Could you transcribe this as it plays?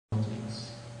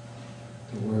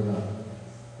to where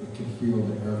it can feel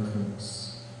the air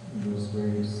currents in those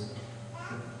waves.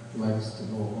 It likes to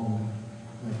go home.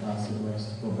 Like us, it likes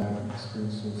to go back and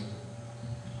experience those.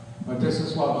 But this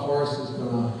is what Horace is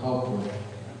going to help with.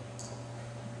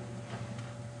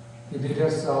 He did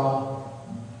this a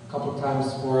couple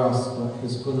times for us, but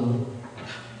he's going to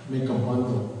make a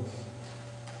bundle.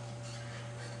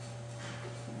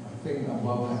 I think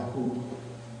above that hoop.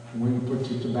 When you put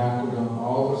your tobacco down,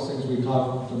 all those things we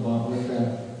talked about with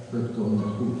that hurt go in the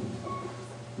hoop.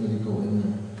 Really go in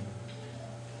there.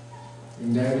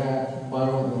 And then that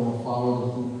bundle will follow the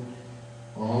hoop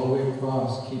all the way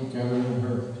across. Keep gathering the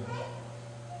hurt.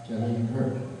 Gathering the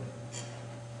hurt.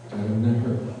 Gathering the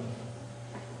hurt.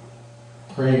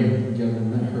 Praying,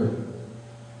 gathering the hurt.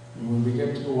 And when we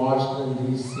get to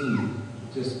Washington, D.C.,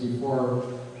 just before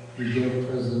we give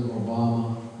President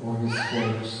Obama or his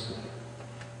folks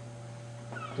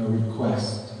the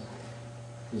request,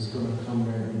 is going to come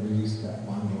there and release that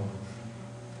bundle.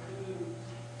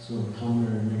 So come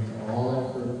there and make all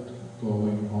that hurt go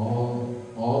away,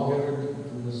 all gathered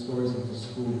from the stories of the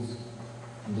schools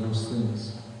and those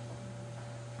things.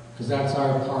 Because that's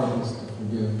our part, is to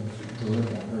forgive, to let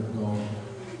that hurt go.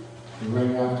 And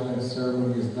right after that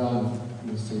ceremony is done,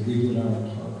 we say, we did our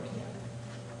part.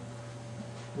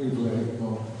 We've let it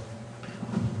go.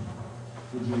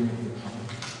 Would you make it come?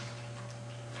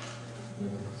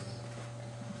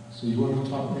 So you want to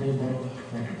talk to me about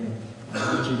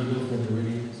what you do for the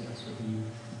reading? Because that's what you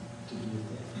do.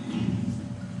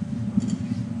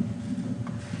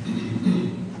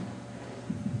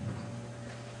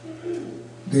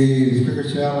 The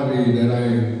spirituality that I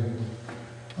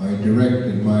direct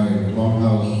in my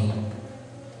longhouse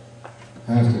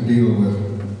has to deal with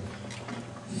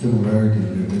similarity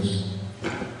to this.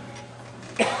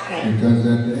 Because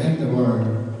at the end of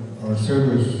our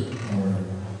service, our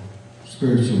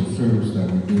spiritual service that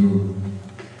we do,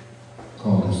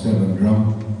 called the Seven Drum,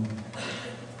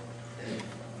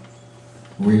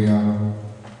 we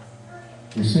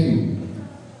sing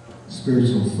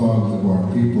spiritual songs of our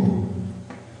people.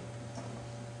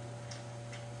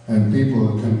 And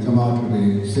people can come out to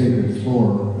the sacred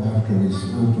floor after we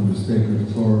open the sacred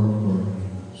floor for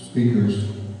speakers.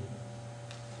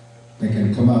 They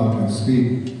can come out and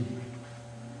speak.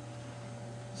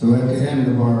 So at the end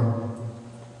of our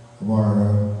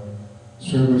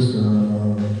service or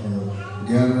our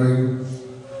gathering,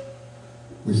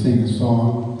 we sing a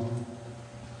song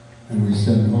and we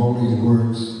send all these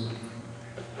words.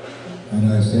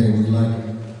 And I say we'd like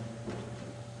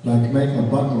to make a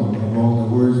bundle of all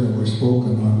the words that were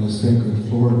spoken on this sacred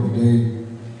floor today.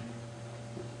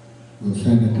 We'll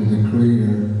send it to the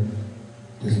Creator,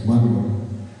 this bundle,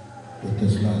 with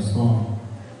this last song.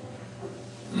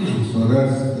 So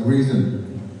that's the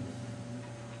reason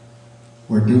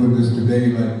we're doing this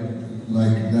today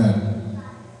like that.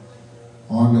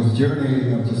 On this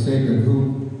journey of the sacred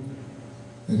hoop,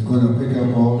 it's going to pick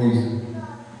up all these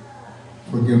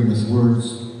forgiveness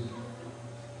words,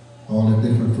 all the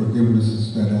different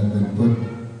forgivenesses that have been put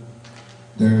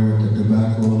there with the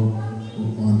tobacco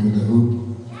onto the hoop.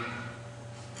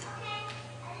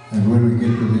 And when we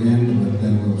get to the end of it,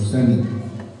 then we'll send it.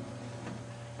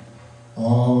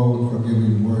 All the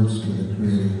forgiving words to the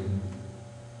Creator.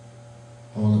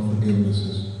 All the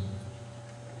forgivenesses.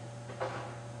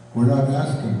 We're not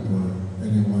asking for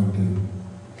anyone to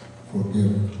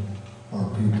forgive our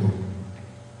people.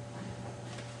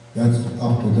 That's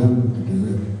up to them to do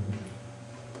it.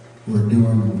 We're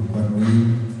doing what we,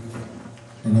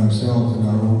 in ourselves, in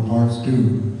our own hearts, do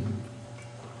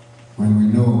when we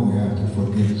know we have to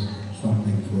forgive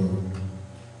something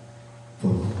for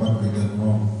what we did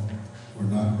wrong. We're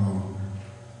not wrong.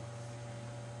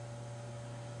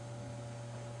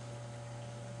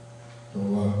 So,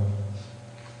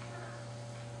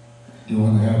 do you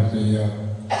want to have the,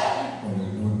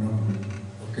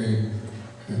 okay.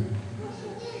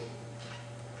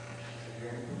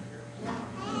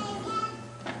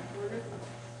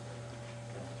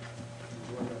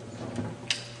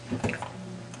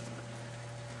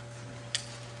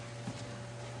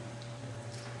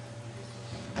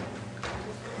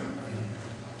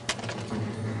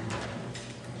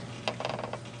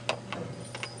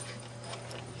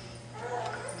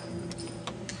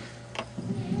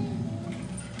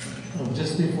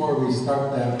 Just before we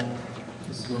start that,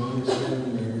 just to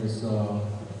understand there is, you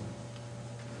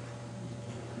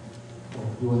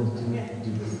wanted to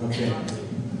do this? Okay.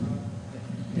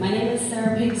 My name is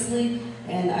Sarah Pigsley,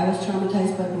 and I was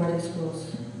traumatized by boarding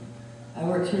schools. I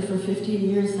worked here for 15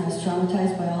 years, and I was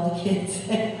traumatized by all the kids.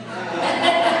 I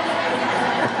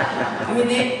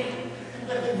mean,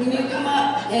 when you come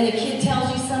up and a kid tells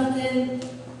you something,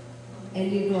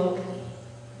 and you go,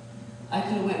 I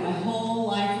could have went my whole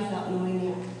life without knowing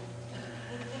that.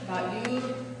 About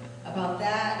you, about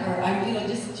that, or I'm,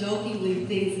 just jokingly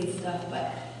things and stuff,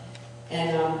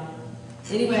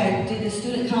 anyway, I did the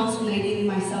student council meeting, and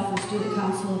myself and student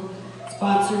council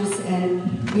sponsors,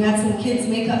 and we had some kids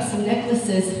make up some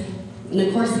necklaces, and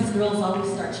of course these girls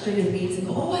always start stringing beads and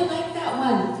go, oh, I like that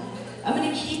one, I'm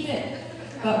going to keep it.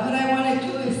 But what I want to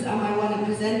do is, I want to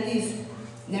present these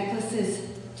necklaces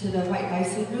to the White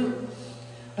Bison group,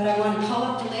 but I want to call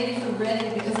up the lady from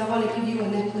Redding because I want to give you a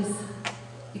necklace,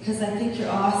 because I think you're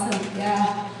awesome.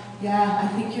 Yeah, I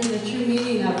think you're the true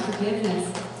meaning of forgiveness.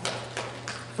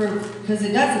 Because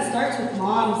it starts with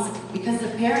moms, because the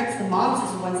parents, the moms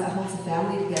is the ones that holds the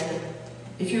family together.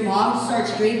 If your mom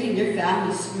starts drinking, your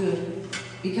family's screwed.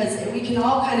 Because we can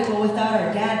all kind of go without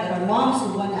our dad, but our mom's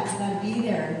the one that's got to be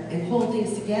there and hold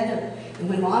things together. And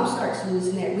when mom starts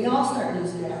losing it, we all start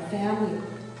losing it, our family.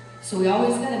 So we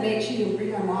always got to make sure you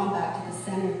bring our mom back to the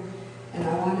center. And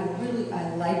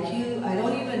I like you. I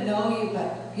don't even know you,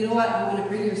 but you know what? I want to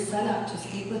bring your son up to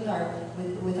speak with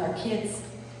our kids.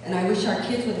 And I wish our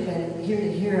kids would have been here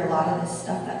to hear a lot of this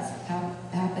stuff that's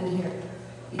happened here.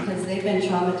 Because they've been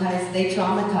traumatized. They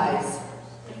traumatize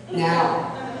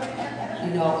now.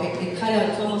 It kind of,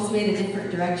 it's almost made a different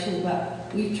direction,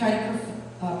 but we've tried to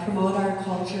promote our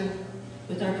culture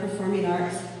with our performing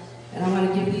arts. And I want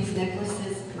to give these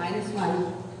necklaces,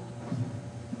 -1,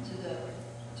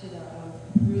 to the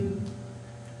group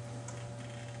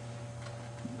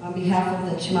on behalf of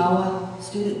the Chemawa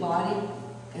student body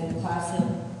and the class of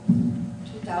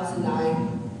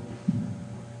 2009.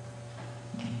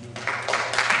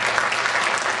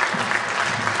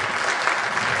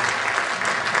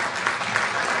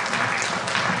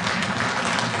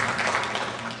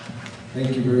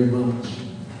 Thank you very much.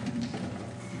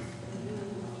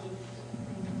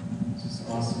 Just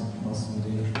awesome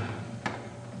day.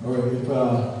 All right,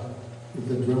 if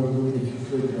the drum group, if you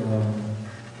could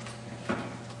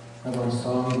have our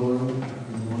song going,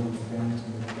 and you want the band to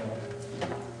make that.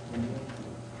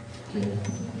 Okay.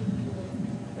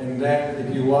 And then, if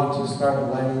you want to start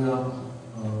lining up,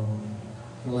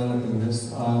 line up in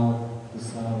this aisle,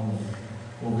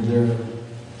 over there,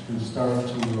 to start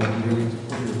to be ready to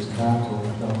put your tobacco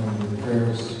down in your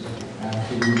prayers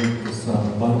after you get this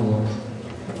bundle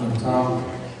on top.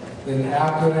 Then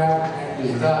after that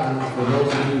is done, for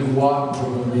those of you who want,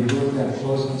 we're going to be doing that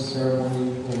closing ceremony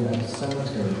over at the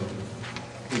cemetery.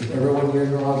 Does everyone here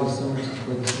know how the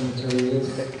cemetery is?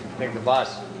 Take the bus.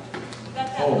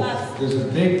 There's a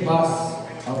big bus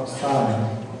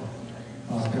outside,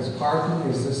 because parking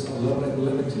is just a little bit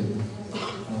limited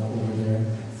over there.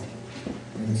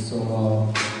 And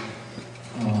so,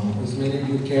 as many of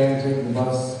you can take the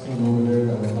bus over there,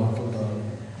 that will help